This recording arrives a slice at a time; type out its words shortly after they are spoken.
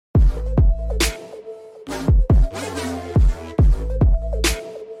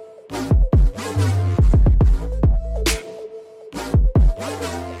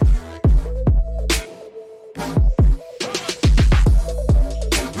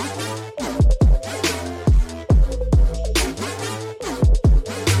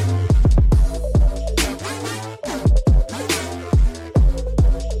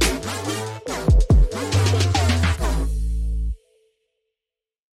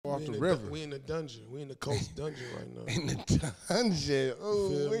off the river. We in the dungeon. We in the coast dungeon right now. In the dungeon.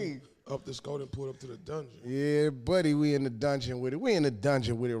 Oh, wait. Upthescore and pulled up to the dungeon. Yeah, buddy, we in the dungeon with it. We in the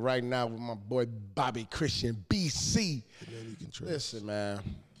dungeon with it right now with my boy Bobby Christian, BC. You can trust. Listen, man.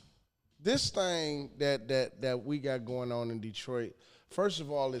 This thing that we got going on in Detroit, first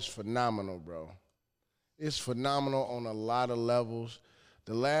of all, it's phenomenal, bro. It's phenomenal on a lot of levels.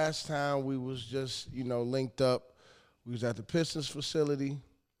 The last time we was just, linked up, we was at the Pistons facility.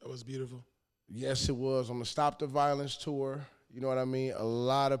 That was beautiful. Yes, it was, on the Stop the Violence tour. You know what I mean? A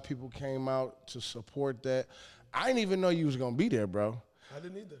lot of people came out to support that. I didn't even know you was going to be there, bro. I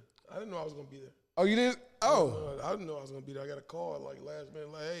didn't either. I didn't know I was going to be there. Oh, you didn't? Oh. I didn't know I was going to be there. I got a call like last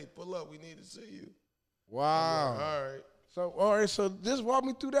minute, like, hey, pull up. We need to see you. Wow. Like, all right. So just walk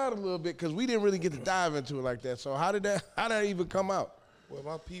me through that a little bit, because we didn't really get to dive into it like that. So how did that even come out? Well,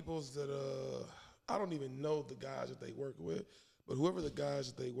 my peoples that, I don't even know the guys that they work with, but whoever the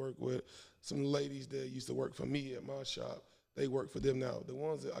guys that they work with, some ladies that used to work for me at my shop, they work for them now. The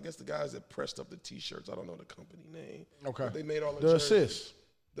ones that, I guess the guys that pressed up the T-shirts, I don't know the company name. Okay. They made all the jerseys. Assist.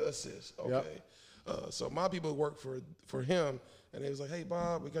 The Assist, okay. Yep. So my people work for him, and they was like, hey,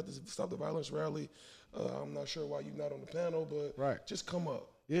 Bob, we got this Stop the Violence rally. I'm not sure why you're not on the panel, but just come up.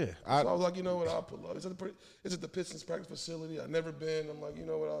 Yeah. So I was like, you know what, I'll pull up. It's at the Pistons practice facility. I've never been. I'm like, you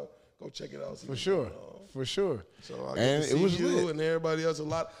know what, I'll go check it out. For sure. For sure. So I get to see you and everybody else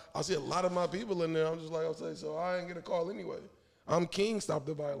I see a lot of my people in there. I'm just like, I'll say, so I ain't get a call anyway. I'm King Stop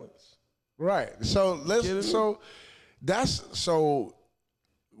the Violence. Right. So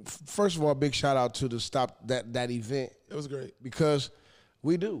first of all, big shout out to the Stop that event. It was great. Because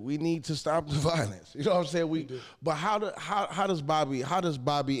we need to stop the violence. You know what I'm saying? We do. But how does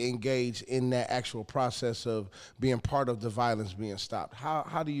Bobby engage in that actual process of being part of the violence being stopped?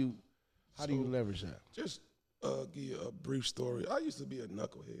 How do you leverage that? Just give you a brief story. I used to be a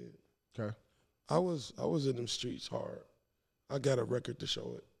knucklehead. Okay. I was in them streets hard. I got a record to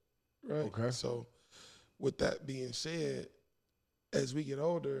show it. Right? Okay. So with that being said, as we get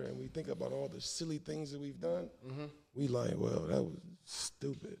older and we think about all the silly things that we've done, we like, well, that was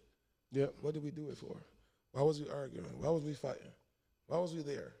stupid. Yep. What did we do it for? Why was we arguing? Why was we fighting? Why was we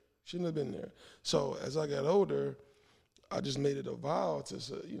there? Shouldn't have been there. So as I got older, I just made it a vow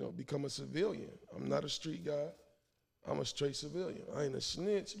to, become a civilian. I'm not a street guy. I'm a straight civilian. I ain't a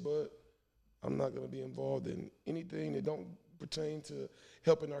snitch, but I'm not going to be involved in anything that don't pertain to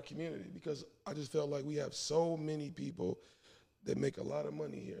helping our community, because I just felt like we have so many people that make a lot of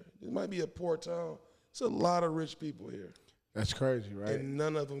money here. It might be a poor town. It's a lot of rich people here. That's crazy, right? And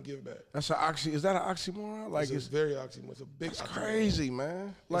none of them give back. Is that an oxymoron? Like it's very oxymoron. It's a big That's oxymoron. crazy,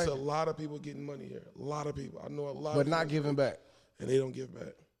 man. There's a lot of people getting money here. A lot of people. I know a lot. But not giving back. And they don't give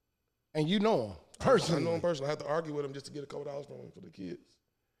back. And you know them personally. I know them personally. I have to argue with them just to get a couple dollars from them for the kids.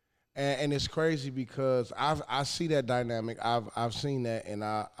 And it's crazy because I see that dynamic. I've seen that, and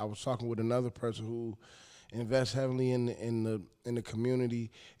I was talking with another person who invests heavily in the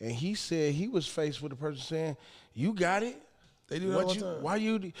community, and he said he was faced with a person saying, "You got it." They do that all the time. Why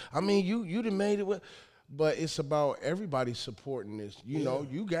you? I mean, you done made it. But it's about everybody supporting this. You know,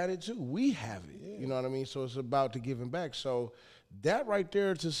 you got it too. We have it. Yeah. You know what I mean? So it's about to giving back. So that right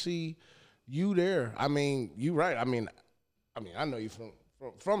there, to see you there. I mean, you right. I mean, I know you from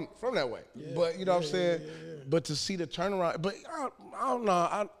that way. Yeah. But you know what I'm saying? Yeah. But to see the turnaround. But I don't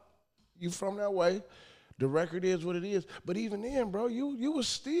know. You from that way. The record is what it is. But even then, bro, you was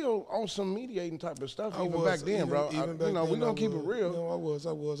still on some mediating type of stuff back then, bro. Even back then, we gonna keep it real. No, I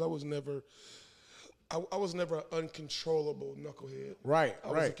was never an uncontrollable knucklehead. Right,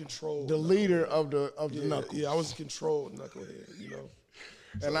 I was a controlled the leader of the knuckles. Yeah, I was a controlled knucklehead, you know.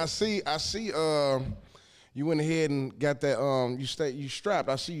 And I see you went ahead and got that you strapped.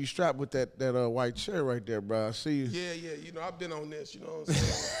 I see you strapped with that white chair right there, bro. I see you. Yeah, you know, I've been on this, you know what I'm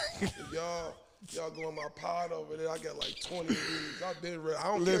saying? If y'all go in my pod over there, I got like 20 of these. I've been ready.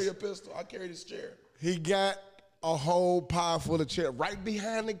 I don't carry a pistol. I carry this chair. He got a whole pod full of chairs right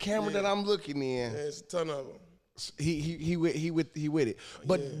behind the camera that I'm looking in. Yeah, it's a ton of them. He with it.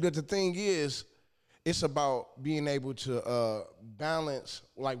 But the thing is, it's about being able to balance,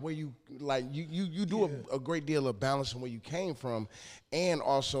 like where you do a great deal of balancing where you came from, and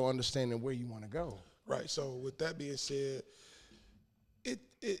also understanding where you want to go. Right. So with that being said,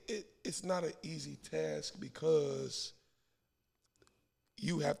 it's not an easy task, because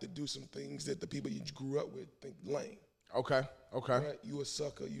you have to do some things that the people you grew up with think lame. Okay. Right? You a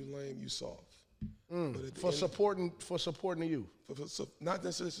sucker, you lame, you soft. For supporting the youth. For not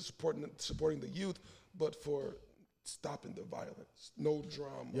necessarily supporting the youth, but for stopping the violence. No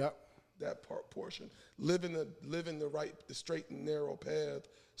drama. Yep. that portion, living the straight and narrow path,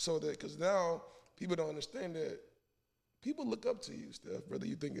 so that because now people don't understand that people look up to you, Steph, whether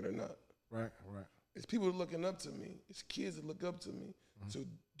you think it or not. Right. It's people looking up to me. It's kids that look up to me. So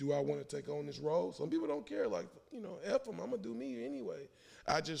do I want to take on this role? Some people don't care. Like, F them. I'm going to do me anyway.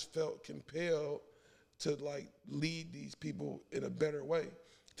 I just felt compelled to, like, lead these people in a better way,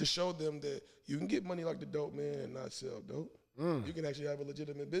 to show them that you can get money like the dope man and not sell dope. You can actually have a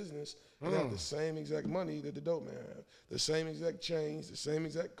legitimate business and have the same exact money that the dope man have, the same exact chains, the same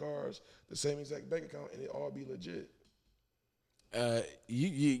exact cars, the same exact bank account, and it all be legit.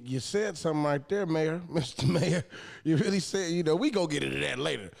 You said something right there, Mayor, Mr. Mayor. You really said, we go get into that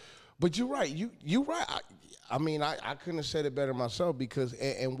later. But you're right. You're right. I mean, I couldn't have said it better myself, because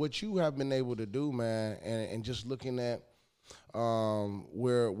and what you have been able to do, man, and just looking at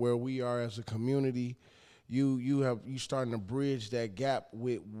where we are as a community, you starting to bridge that gap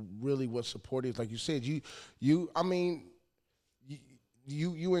with really what support is. Like you said, you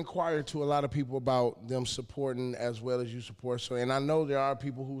inquire to a lot of people about them supporting as well as you support. So, and I know there are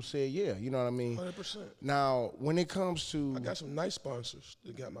people who say, yeah, you know what I mean? 100%. Now, when it comes to... I got some nice sponsors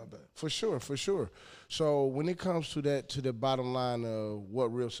that got my back. For sure. So when it comes to the bottom line of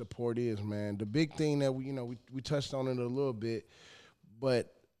what real support is, man, the big thing that we touched on it a little bit,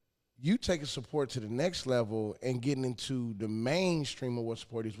 but you taking support to the next level and getting into the mainstream of what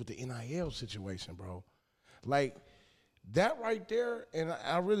support is with the NIL situation, bro. Like... that right there, and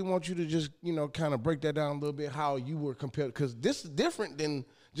I really want you to just, kind of break that down a little bit, how you were compelled, because this is different than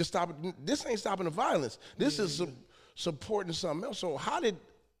just stopping. This ain't stopping the violence. This is supporting something else. So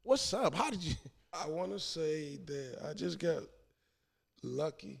what's up? How did you? I want to say that I just got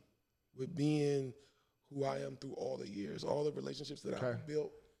lucky with being who I am through all the years, all the relationships that I've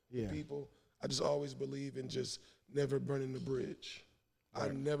built with people. I just always believe in just never burning the bridge. Right.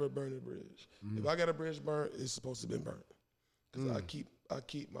 I never burn a bridge. If I got a bridge burnt, it's supposed to be burnt. Because I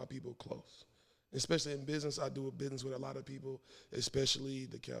keep my people close. Especially in business, I do a business with a lot of people, especially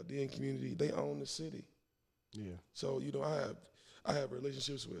the Chaldean community. They own the city. Yeah. So, I have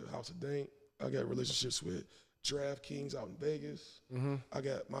relationships with House of Dank. I got relationships with DraftKings out in Vegas. I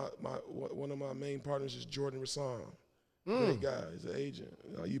got one of my main partners is Jordan Rasan. Great guy. He's an agent.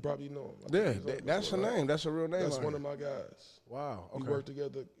 You probably know him. Yeah, that's a name. That's a real name. That's one of my guys. Wow. Okay. We work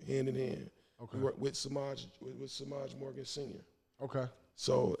together hand in hand. Okay. We work with Samaj Morgan Sr. Okay.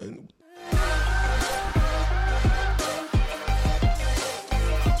 So, and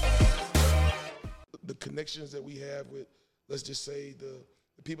the connections that we have with, let's just say, the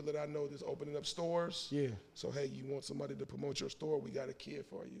people that I know that's opening up stores. Yeah. So, hey, you want somebody to promote your store, we got a kid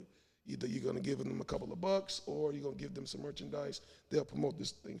for you. Either you're going to give them a couple of bucks or you're going to give them some merchandise. They'll promote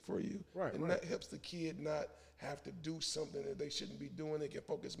this thing for you. Right. And that helps the kid not have to do something that they shouldn't be doing. They can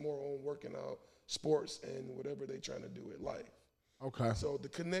focus more on working out, sports, and whatever they're trying to do in life. Okay. So the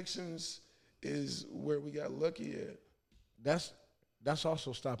connections is where we got lucky at. That's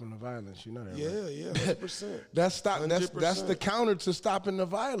also stopping the violence, you know that, right? Yeah, 100%. That's the counter to stopping the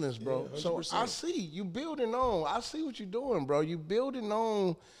violence, bro. Yeah, so I see you building on. I see what you're doing, bro. You building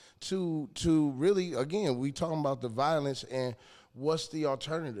on to really, again, we talking about the violence and what's the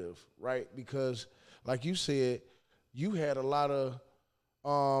alternative, right? Because like you said, you had a lot of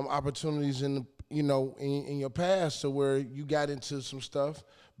opportunities in your past to where you got into some stuff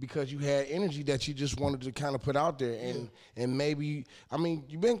because you had energy that you just wanted to kind of put out there, and maybe, I mean,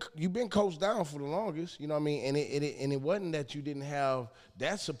 you've been coached down for the longest, you know what I mean, and it wasn't that you didn't have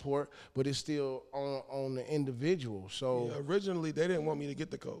that support, but it's still on the individual. So originally they didn't want me to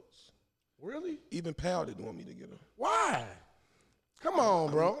get the coats. Really? Even Powell didn't want me to get them. Why? Come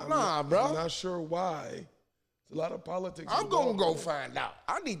on, bro. Bro. I'm not sure why. A lot of politics. I'm gonna go find out.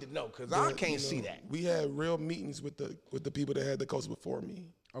 I need to know because I can't see that. We had real meetings with the people that had the coats before me.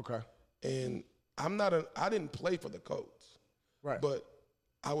 Okay. And I didn't play for the coats. Right. But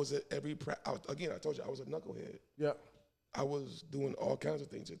I was at every again, I told you I was a knucklehead. Yep. I was doing all kinds of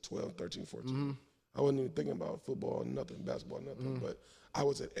things at 12, 13, 14. Mm-hmm. I wasn't even thinking about football, nothing, basketball, nothing. Mm-hmm. But I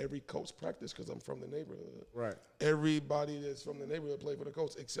was at every coach practice because I'm from the neighborhood. Right. Everybody that's from the neighborhood played for the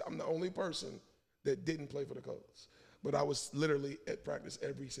coach, except I'm the only person that didn't play for the Colts. But I was literally at practice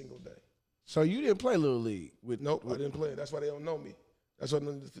every single day. So you didn't play Little League? Nope, I didn't play. That's why they don't know me. That's why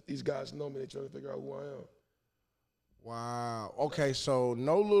none of these guys know me. They trying to figure out who I am. Wow. Okay, so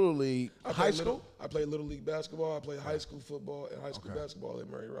no Little League. High school? I played Little League basketball. I played high school football and high school basketball at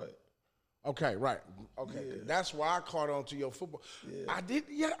Murray Wright. Okay, right. Okay, yeah. That's why I caught on to your football. Yeah. I did.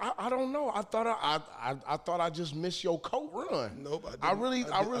 Yeah, I don't know. I thought I just missed your coat run. Nope, I really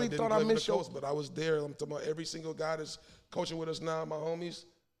thought I missed your. But I was there. I'm talking about every single guy that's coaching with us now. My homies,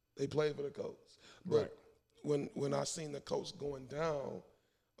 They played for the Colts. But when I seen the Colts going down,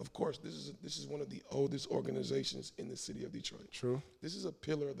 of course, this is one of the oldest organizations in the city of Detroit. True. This is a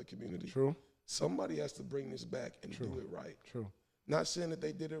pillar of the community. True. Somebody has to bring this back and do it right. True. Not saying that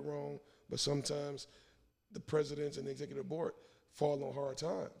they did it wrong, but sometimes the presidents and the executive board fall on hard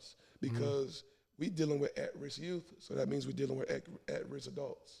times because we dealing with at-risk youth, so that means we're dealing with at-risk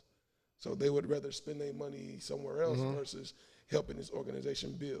adults. So they would rather spend their money somewhere else versus helping this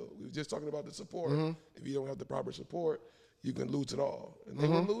organization build. We were just talking about the support. If you don't have the proper support, you can lose it all. And they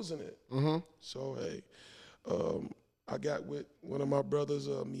were losing it. So, hey, I got with one of my brothers,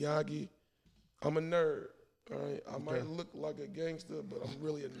 Miyagi. I'm a nerd, all right? I might look like a gangster, but I'm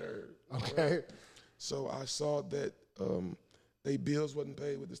really a nerd. Okay. Right? So I saw that they bills wasn't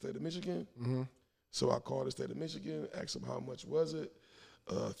paid with the state of Michigan. So I called the state of Michigan, asked them how much was it,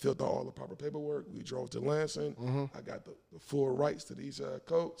 filled out all the proper paperwork. We drove to Lansing. I got the full rights to the Eastside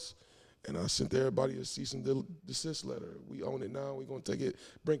Colts, and I sent everybody a cease and desist letter. We own it now. We're going to take it,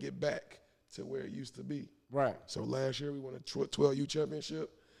 bring it back to where it used to be. Right. So last year we won a 12U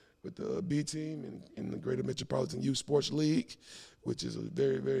championship with the B team in the Greater Metropolitan Youth Sports League, which is a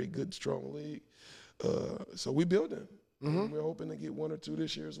very, very good, strong league. So we building. We're hoping to get 1 or 2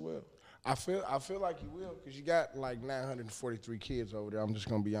 this year as well. I feel like you will because you got like 943 kids over there. I'm just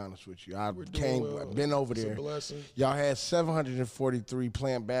gonna be honest with you. I've been over there. It's a blessing. Y'all had 743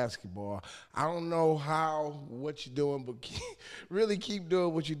 playing basketball. I don't know what you're doing, but really keep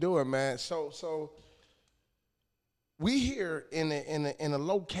doing what you're doing, man. So we here in a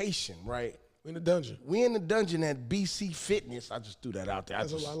location, right? We in the dungeon. We in the dungeon at BC Fitness. I just threw that out there. I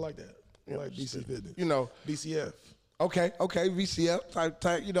like that. I like BC Fitness. You know, BCF. Okay, VCF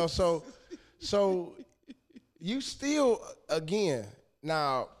type, you know, so you still, again,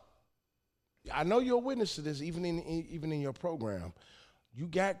 now, I know you're a witness to this even in your program. You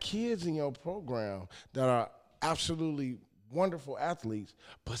got kids in your program that are absolutely wonderful athletes,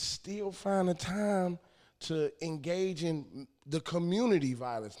 but still find the time to engage in the community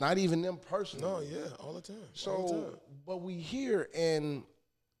violence, not even them personally. No, yeah, all the time. So, but we hear, and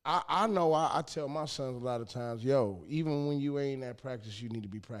I know I tell my sons a lot of times, yo, even when you ain't at practice, you need to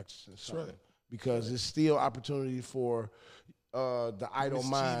be practicing something. Right. Because it's still opportunity for the idle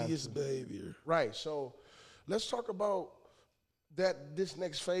mind. Mischievous behavior. Right. So let's talk about this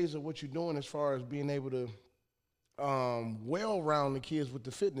next phase of what you're doing as far as being able to well-round the kids with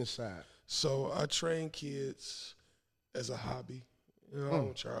the fitness side. So I train kids as a hobby. You know, I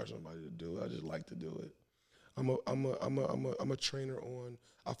don't charge nobody to do it. I just like to do it. I'm a trainer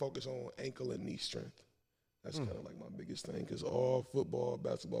I focus on ankle and knee strength. That's kind of like my biggest thing because all football,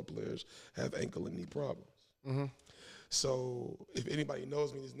 basketball players have ankle and knee problems. So if anybody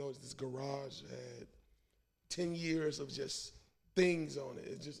knows me, knows this garage had 10 years of just things on it.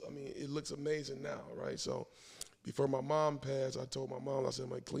 It's just, it looks amazing now, right? So before my mom passed, I told my mom, I said, I'm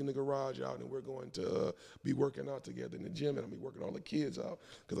going to clean the garage out and we're going to be working out together in the gym and I'll be working all the kids out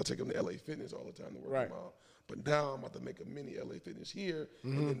because I take them to LA Fitness all the time to work them out. But now I'm about to make a mini LA Fitness here.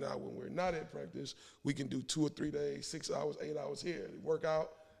 And then now when we're not at practice, we can do 2 or 3 days, 6 hours, 8 hours here. Work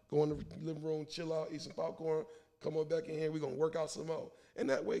out, go in the living room, chill out, eat some popcorn, come on back in here, we're going to work out some more. And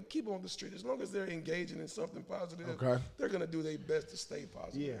that way, keep on the street. As long as they're engaging in something positive, they're going to do their best to stay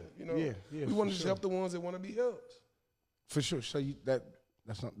positive. You know? We want to just help the ones that want to be helped. For sure. So that's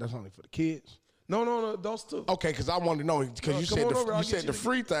only for the kids? No, adults too. Okay, because I wanted to know because you said the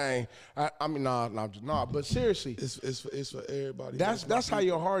free thing. No. But seriously, it's for everybody. That's how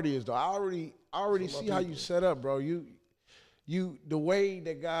your heart is, though. I already see how you set up, bro. You the way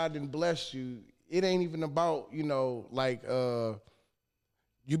that God done blessed you. It ain't even about you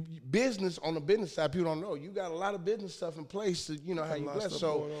business on the business side. People don't know you got a lot of business stuff in place to how you bless.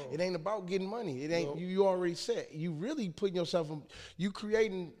 So it ain't about getting money. It ain't you already set. You really putting yourself in. You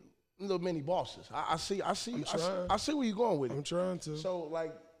creating little mini bosses. I see where you're going with it. I'm trying to. So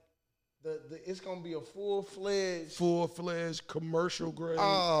it's gonna be a full-fledged commercial grade.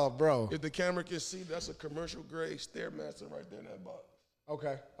 Oh, bro. If the camera can see, that's a commercial grade Stairmaster right there in that box.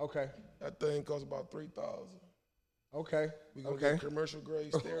 Okay. That thing costs about $3,000. Okay. We're gonna get commercial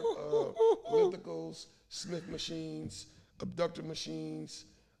grade ellipticals, Smith machines, abductor machines.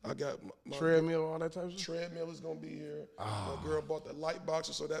 I got my treadmill, all that type of stuff? Treadmill is going to be here. My girl bought the light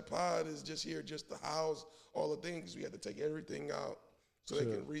boxer, so that pod is just here just to house all the things. We had to take everything out so they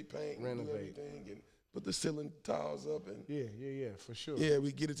can repaint and do everything and put the ceiling tiles up. And yeah, for sure. Yeah,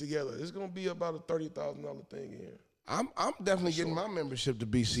 we get it together. It's going to be about a $30,000 thing here. I'm definitely getting my membership to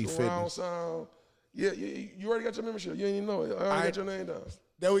BC Fitness. Yeah, you already got your membership. You ain't even know it. I already got your name down.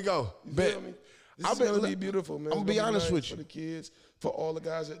 There we go. You feel me? This is gonna be beautiful, man. I'm gonna be honest nice with for you. the kids, for all the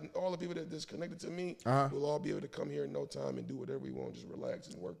guys, all the people that is connected to me. We'll all be able to come here in no time and do whatever we want, just relax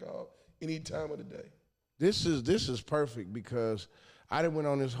and work out any time of the day. This is perfect because I done went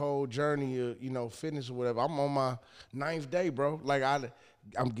on this whole journey of, fitness or whatever. I'm on my 9th day, bro. Like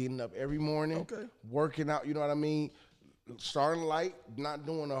I'm getting up every morning, working out. You know what I mean? Starting light, not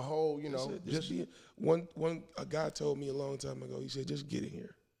doing a whole, A guy told me a long time ago. He said, just get in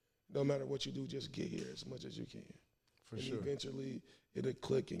here. No matter what you do, just get here as much as you can. For sure. Eventually, it'll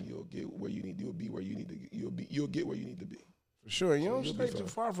click and you'll get where you need. You'll be where you need to. You'll get where you need to be. For sure. You don't stay too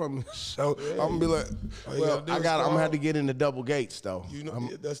far from me. So Yeah, I'm gonna be like, well, I'm gonna have to get into double gates though.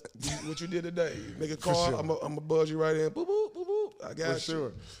 That's what you did today. Make a call. Sure. I'm gonna buzz you right in. Boop boop boop boop. I got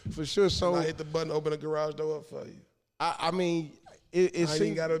you. For sure. So I hit the button, open the garage door up for you. I mean, I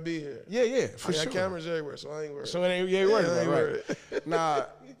ain't gotta be here. Yeah, for sure. I got cameras everywhere, so I ain't worried. So it ain't worried, right? Nah,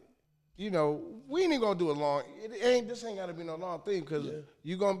 we ain't even gonna do a long. This ain't gotta be no long thing because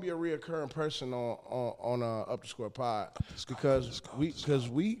you're gonna be a reoccurring person on Upthescore pod because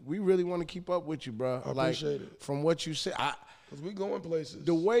we really want to keep up with you, bro. I appreciate it. From what you said, because we going places.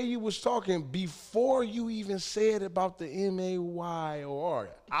 The way you was talking before you even said about the MAYOR,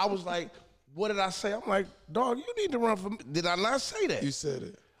 I was like. What did I say? I'm like, dog, you need to run for. Did I not say that? You said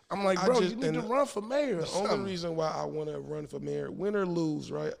it. I'm like, bro, you need to run for mayor. The only reason why I want to run for mayor, win or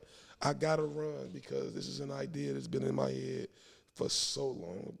lose, right? I gotta run because this is an idea that's been in my head for so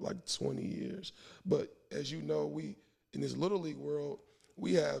long, like 20 years. But as you know, we in this little league world,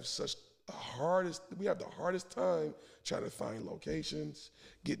 we have the hardest time trying to find locations,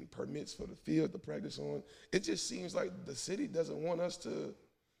 getting permits for the field to practice on. It just seems like the city doesn't want us to.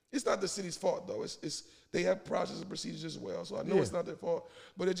 It's not the city's fault though. It's they have processes and procedures as well. So I know it's not their fault,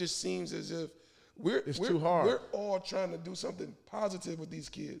 but it just seems as if we're too hard. We're all trying to do something positive with these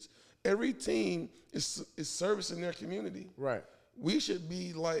kids. Every team is servicing their community. Right. We should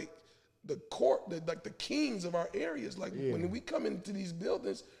be like like the kings of our areas. Like when we come into these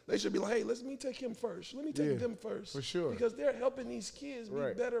buildings, they should be like, hey, let me take him first. Let me take them first. For sure. Because they're helping these kids be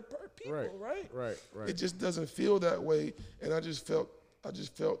better people, right? Right. It just doesn't feel that way. And I just felt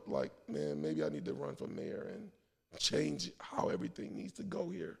like, man, maybe I need to run for mayor and change how everything needs to go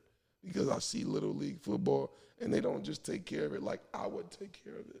here. Because I see Little League football, and they don't just take care of it like I would take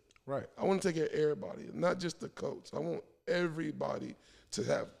care of it. Right. I want to take care of everybody, not just the coach. I want everybody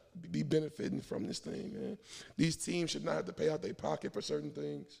to be benefiting from this thing, man. These teams should not have to pay out their pocket for certain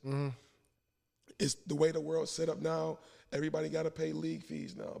things. Mm-hmm. It's the way the world's set up now. Everybody got to pay league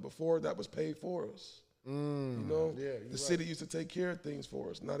fees now. Before, that was paid for us. The city used to take care of things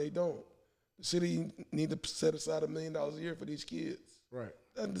for us. Now they don't. The city need to set aside $1 million a year for these kids. Right.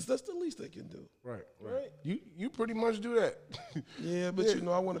 That's the least they can do. Right. You pretty much do that. Yeah, but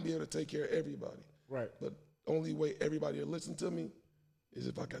I want to be able to take care of everybody. Right. But only way everybody will listen to me is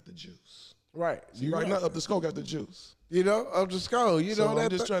if I got the juice. Right. See, right now, Upthescore got the juice. Upthescore, so I'm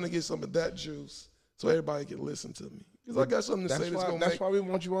just trying to get some of that juice so everybody can listen to me. Because I got something to say that's why we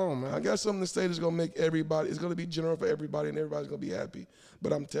want you on, man. I got something to say that's going to make everybody, it's going to be general for everybody and everybody's going to be happy.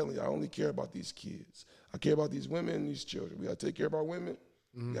 But I'm telling you, I only care about these kids. I care about these women and these children. We got to take care of our women.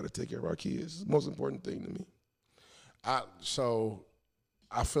 We got to take care of our kids. It's the most important thing to me. So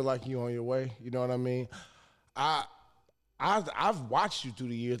I feel like you're on your way. You know what I mean? I've watched you through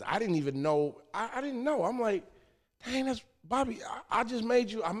the years. I didn't even know. I didn't know. I'm like, dang, that's Bobby. I just made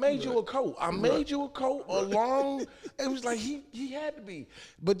you. I made you a coat. I made you a coat along. It was like he had to be.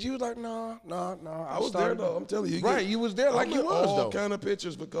 But you was like, no. I was there though. I'm telling you. You was there like you was all though. Kind of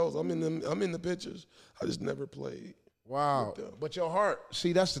pictures because I'm in the pictures. I just never played. Wow. But your heart.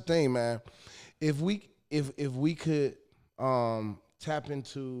 See, that's the thing, man. If we could tap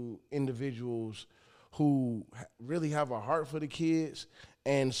into individuals who really have a heart for the kids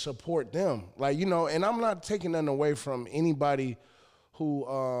and support them. Like, and I'm not taking nothing away from anybody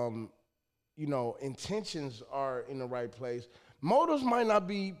who, intentions are in the right place. Motives might not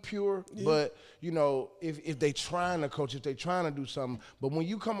be pure, but, if they trying to coach, if they trying to do something, but when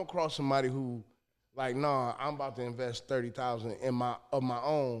you come across somebody who, like, nah, I'm about to invest $30,000 of my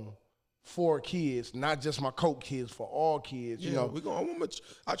own for kids, not just my coach kids, for all kids.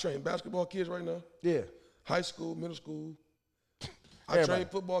 I train basketball kids right now. Yeah. High school, middle school. I train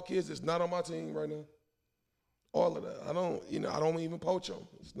football kids that's not on my team right now. All of that. I don't even poach them.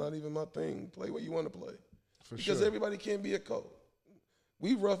 It's not even my thing. Play what you want to play. Because everybody can't be a coach.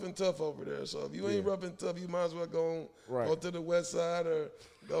 We rough and tough over there. So if you ain't rough and tough, you might as well go to the west side or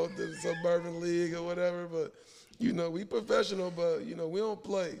go to the suburban league or whatever. But, we professional, but, we don't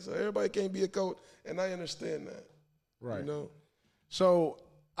play. So everybody can't be a coach, and I understand that. Right. So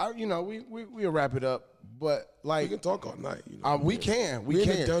we'll wrap it up. But like We can talk all night. You know, we can. We're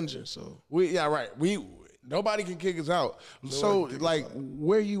in the dungeon, so Right. Nobody can kick us out. So like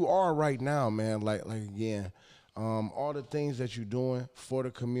where you are right now, man. Like again, all the things that you're doing for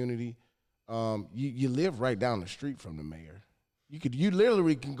the community. You live right down the street from the mayor. You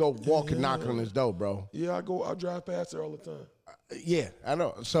literally can go walk and knock on his door, bro. Yeah, I drive past there all the time. Yeah, I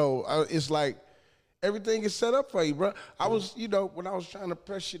know. So it's like everything is set up for you, bro. I was, when I was trying to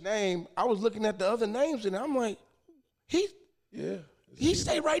press your name, I was looking at the other names, and I'm like, he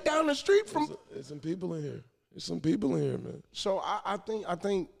stayed right down the street from. There's some people in here. There's some people in here, man. So I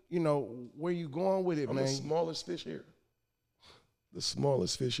think where you going with it, I'm man. the smallest fish here. The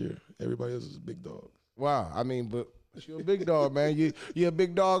smallest fish here. Everybody else is big dog. Wow, I mean, but you're a big dog, man. You're a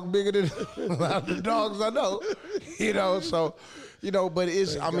big dog, bigger than a lot of the dogs I know. So, but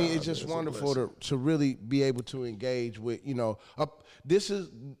it's it's just wonderful to really be able to engage with, this is,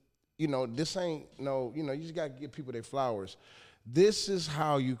 this ain't you just got to give people their flowers. This is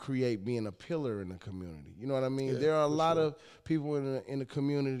how you create being a pillar in the community. You know what I mean? Yeah, there are a lot of people in the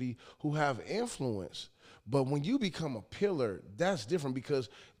community who have influence. But when you become a pillar, that's different because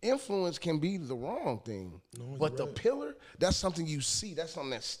influence can be the wrong thing. No, but the pillar, that's something you see. That's something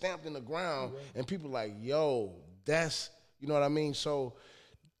that's stamped in the ground. And people are like, yo, that's, you know what I mean? So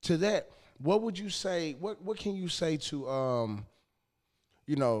to that, what would you say, what can you say to,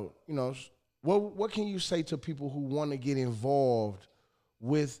 what can you say to people who want to get involved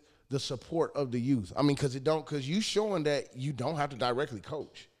with the support of the youth? I mean, because you showing that you don't have to directly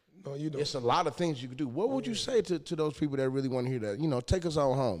coach. No, you don't. It's a lot of things you could do. What would you say to those people that really want to hear that? Take us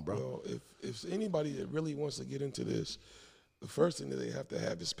all home, bro. Well, if anybody that really wants to get into this, the first thing that they have to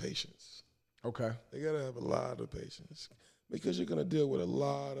have is patience. Okay. They got to have a lot of patience because you're going to deal with a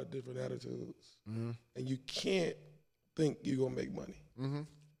lot of different attitudes. Mm-hmm. And you can't think you're going to make money. Mm-hmm.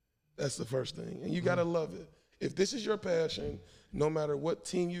 That's the first thing. And you got to love it. If this is your passion, no matter what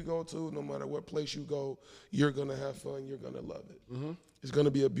team you go to, no matter what place you go, you're going to have fun. You're going to love it. Mm-hmm. It's going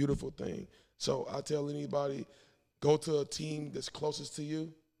to be a beautiful thing. So I tell anybody, go to a team that's closest to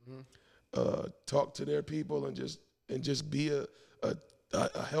you, talk to their people, and just be a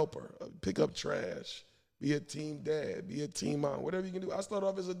helper. Pick up trash. Be a team dad. Be a team mom. Whatever you can do. I started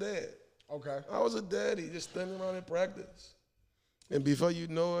off as a dad. Okay. I was a daddy, just standing around in practice. And before you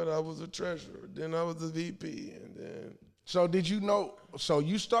know it, I was a treasurer. Then I was the VP, and then. So did you know? So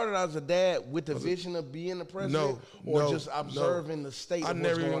you started as a dad with the vision of being the president, or just observing the state? I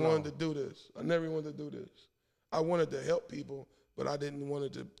never even wanted to do this. I never even wanted to do this. I wanted to help people, but I didn't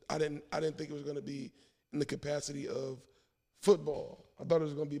think it was going to be in the capacity of football. I thought it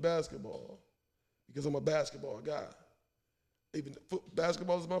was going to be basketball because I'm a basketball guy. Even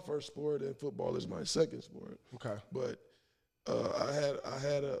basketball is my first sport, and football is my second sport. Okay, but. I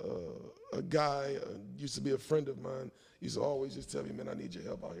had a guy, used to be a friend of mine, used to always just tell me, man, I need your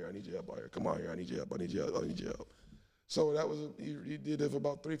help out here. I need your help out here. Come on here. I need your help. I need your help. I need your help. So that was, he did it for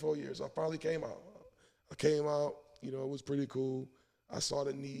about 3-4 years. I finally came out. I came out, it was pretty cool. I saw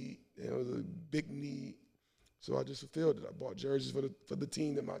the need. It was a big need. So I just fulfilled it. I bought jerseys for the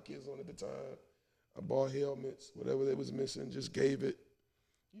team that my kids on at the time. I bought helmets, whatever they was missing, just gave it.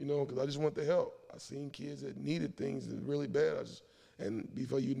 Because I just want the help. I seen kids that needed things really bad. And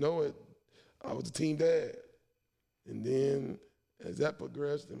before you know it, I was a team dad. And then as that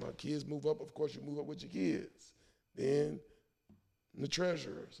progressed and my kids move up, of course you move up with your kids. Then I'm the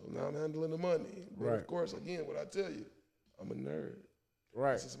treasurer. So now I'm handling the money. But right. Of course, again, what I tell you, I'm a nerd.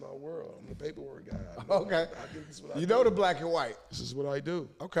 Right. This is my world. I'm the paperwork guy. Okay. You know the black and white. This is what I do.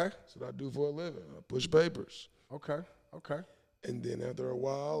 Okay. This is what I do for a living. I push papers. Okay. And then after a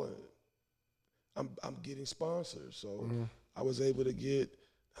while, I'm getting sponsors. So I was able to get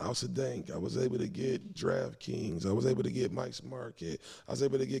House of Dank. I was able to get DraftKings. I was able to get Mike's Market. I was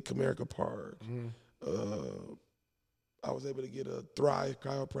able to get Comerica Park. I was able to get a Thrive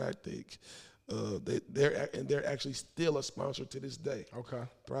Chiropractic. They're actually still a sponsor to this day. Okay.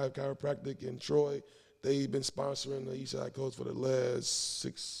 Thrive Chiropractic in Troy. They've been sponsoring the Eastside Coach for the last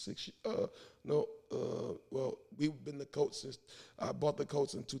six well, we've been the coach since I bought the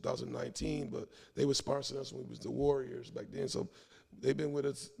coach in 2019, but they were sponsoring us when we was the Warriors back then. So they've been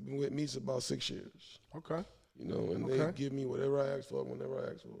with me for about 6 years. Okay. And they give me whatever I ask for whenever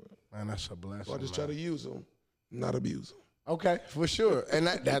I ask for it. Man, that's a blessing. So I just try to use them, not abuse them. Okay, for sure. And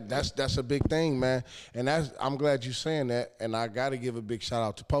that's a big thing, man. And I'm glad you're saying that. And I got to give a big shout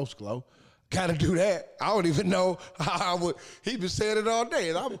out to Postglow. Got to do that. I don't even know how I would. He been saying it all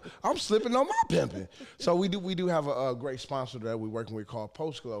day, and I'm slipping on my pimping. So we do have a great sponsor that we're working with called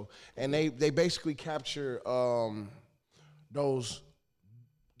Postglow, and they basically capture those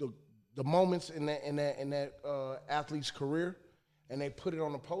the moments in that athlete's career, and they put it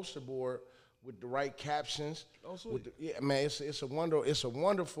on the poster board with the right captions. Oh, sweet. Yeah, man, it's a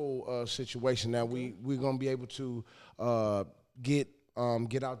wonderful situation that we're gonna be able to get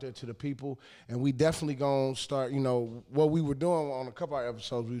out there to the people, and we definitely gonna start. What we were doing on a couple of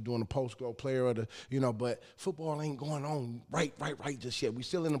episodes, we were doing the post-go player of the, but football ain't going on right just yet. We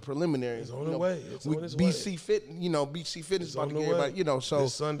still in the preliminaries. It's on the way. It's on its BC way. Fit, BC Fit is about to get way. everybody. So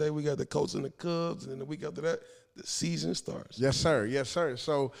this Sunday we got the Colts and the Cubs, and then the week after that, the season starts. Yes, sir.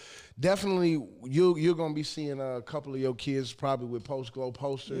 So definitely you're gonna be seeing a couple of your kids probably with post-glow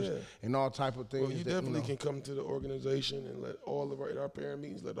posters and all type of things. Well, you definitely can come to the organization and let all of our parent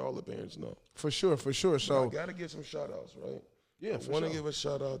meetings, let all the parents know. For sure. So I gotta give some shout outs, right? Yeah, I want to give a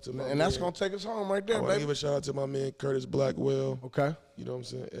shout out to my and that's gonna take us home right there, I want to give a shout out to my man Curtis Blackwell. Okay. You know what I'm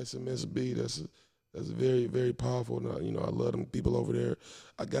saying? SMSB. That's very, very powerful. And, I love them people over there.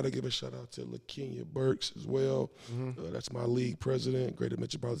 I got to give a shout out to LaKenya Burks as well. That's my league president, Greater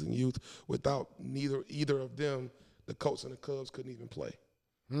Metropolitan Youth. Without either of them, the Colts and the Cubs couldn't even play.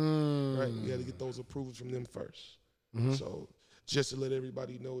 Right? We had to get those approvals from them first. So just to let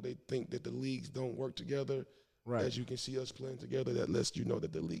everybody know, they think that the leagues don't work together. Right. As you can see us playing together, that lets you know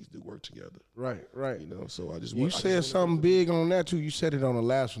that the leagues do work together. Right. So You said something big on that too. You said it on the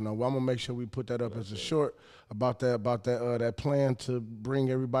last one. Well, I'm gonna make sure we put that up as a short about that plan to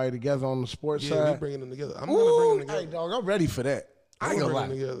bring everybody together on the sports side. Yeah, we bringing them together. I'm gonna bring them together. Hey, dog, I'm ready for that. I ain't gonna lie.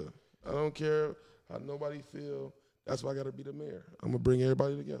 Them together. I don't care how nobody feel. That's why I gotta be the mayor. I'm gonna bring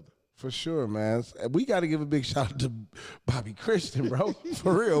everybody together. For sure, man. We got to give a big shout out to Bobby Christian, bro.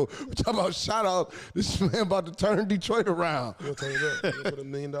 For real. We're talking about shout out. This man about to turn Detroit around. We'll tell you that. We'll put $1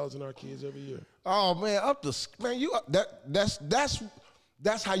 million in our kids every year. Oh man,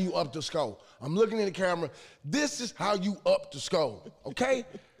 that's how you up the score. I'm looking in the camera. This is how you up the score. Okay?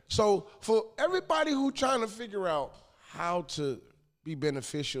 So for everybody who trying to figure out how to be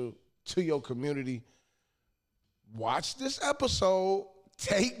beneficial to your community, watch this episode.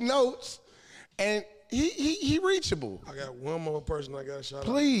 Take notes, and he reachable. I got one more person I got to shout out.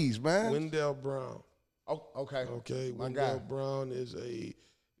 Please, man. Wendell Brown. Oh, okay. Okay, My Wendell guy. Brown is a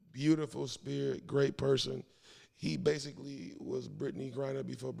beautiful spirit, great person. He basically was Brittany Griner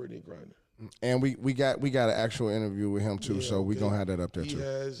before Brittany Griner. And we got an actual interview with him too, so we're gonna have that up there he too. He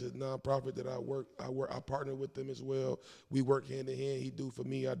has a nonprofit that I partner with them as well. We work hand in hand. He do for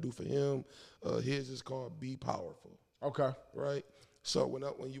me, I do for him. His is called Be Powerful. Okay. Right? So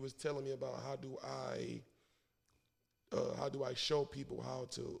when you was telling me about how do I show people how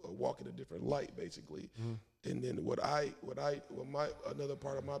to walk in a different light, basically, and then another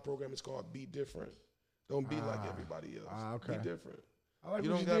part of my program is called Be Different. Don't be like everybody else. Okay. Be different. I like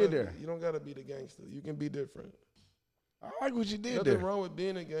what you did there. You don't gotta be the gangster. You can be different. I like what you did Nothing there. wrong with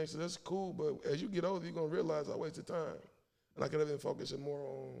being a gangster. That's cool, but as you get older, you're gonna realize I wasted time, and I could have been focusing more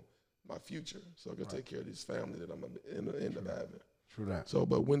on my future, so I could take care of this family that I'm gonna end up having. True that. So,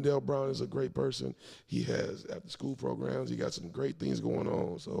 but Wendell Brown is a great person. He has after-school programs. He got some great things going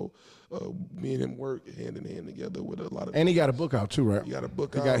on. So, me and him work hand in hand together with a lot of. And he got a book out too, right? He got a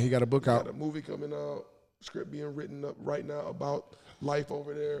book out. He got a book out. Got a movie coming out. Script being written up right now about life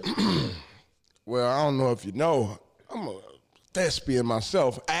over there. Well, I don't know if you know, I'm a thespian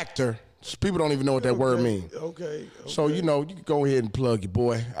myself, actor. People don't even know what that word means. Okay. So, you can go ahead and plug your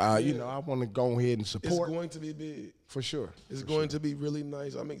boy. I want to go ahead and support. It's going to be big. For sure. It's going to be really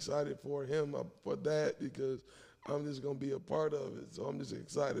nice. I'm excited for him, for that, because I'm just going to be a part of it. So I'm just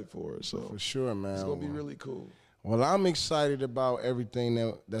excited for it. So for sure, man. It's going to be really cool. Well, I'm excited about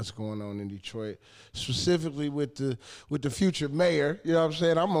everything that's going on in Detroit, specifically with the future mayor. You know what I'm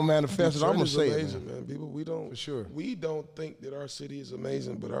saying? I'm gonna manifest it. I'm gonna say amazing, it, man. People, we don't think that our city is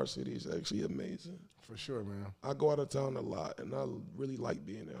amazing, but our city is actually amazing. For sure, man. I go out of town a lot, and I really like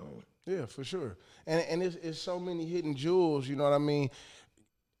being at home. Yeah, for sure. And it's so many hidden jewels. You know what I mean?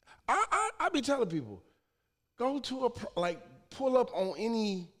 I be telling people, go to pull up on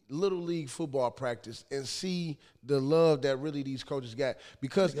any Little League football practice and see the love that really these coaches got.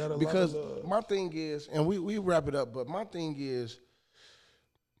 Because my thing is, and we wrap it up, but my thing is,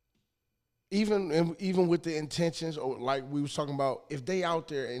 even with the intentions, or like we was talking about, if they out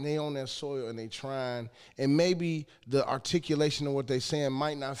there and they on that soil and they trying, and maybe the articulation of what they saying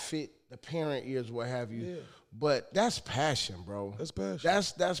might not fit the parent ears, what have you. Yeah. But that's passion, bro. That's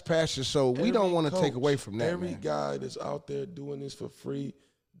passion. That's passion. So we don't want to take away from that. Every guy that's out there doing this for free,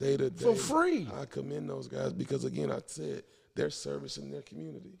 day to day, for free, I commend those guys because, again, I said they're servicing their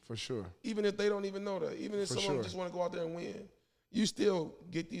community. For sure. Even if they don't even know that. Even if some of them just want to go out there and win. You still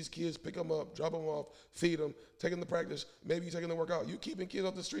get these kids, pick them up, drop them off, feed them, take them to practice. Maybe you taking them to work out. You keeping kids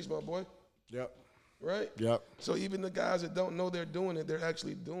off the streets, my boy. Yep. Right? Yep. So even the guys that don't know they're doing it, they're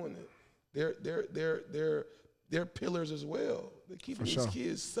actually doing it. They're pillars as well. They're keeping these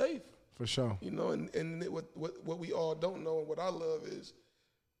kids safe. For sure. You know, and what we all don't know and what I love is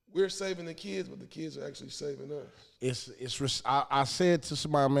we're saving the kids, but the kids are actually saving us. I said to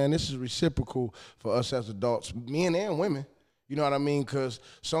somebody, man, this is reciprocal for us as adults, men and women. You know what I mean? Because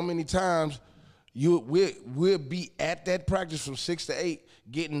so many times we'll be at that practice from 6 to 8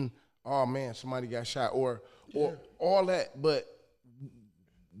 getting, oh, man, somebody got shot or all that. But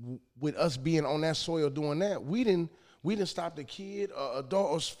with us being on that soil doing that, we didn't stop the kid,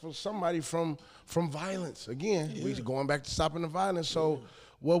 adult, or for somebody from violence. Again, we going back to stopping the violence. So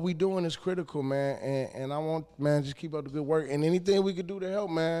what we doing is critical, man. And I want, man, just keep up the good work. And anything we could do to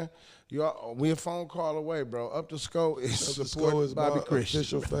help, man, we a phone call away, bro. Upthescore is supporting Bobby Christian.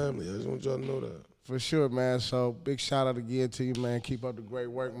 Official family. I just want y'all to know that. For sure, man. So big shout out again to you, man. Keep up the great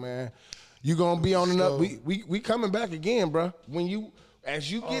work, man. You gonna be on another. We coming back again, bro. As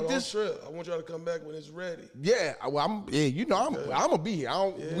you get this trip, I want y'all to come back when it's ready. Yeah, well, I'm gonna be here.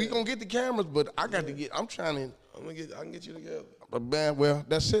 We gonna get the cameras, but I got to get. I can get you together. But man, well,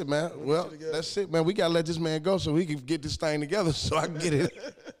 that's it, man. Well, that's it, man. We gotta let this man go so he can get this thing together, so I can get it.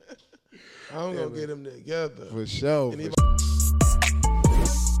 I'm gonna get him together. For sure.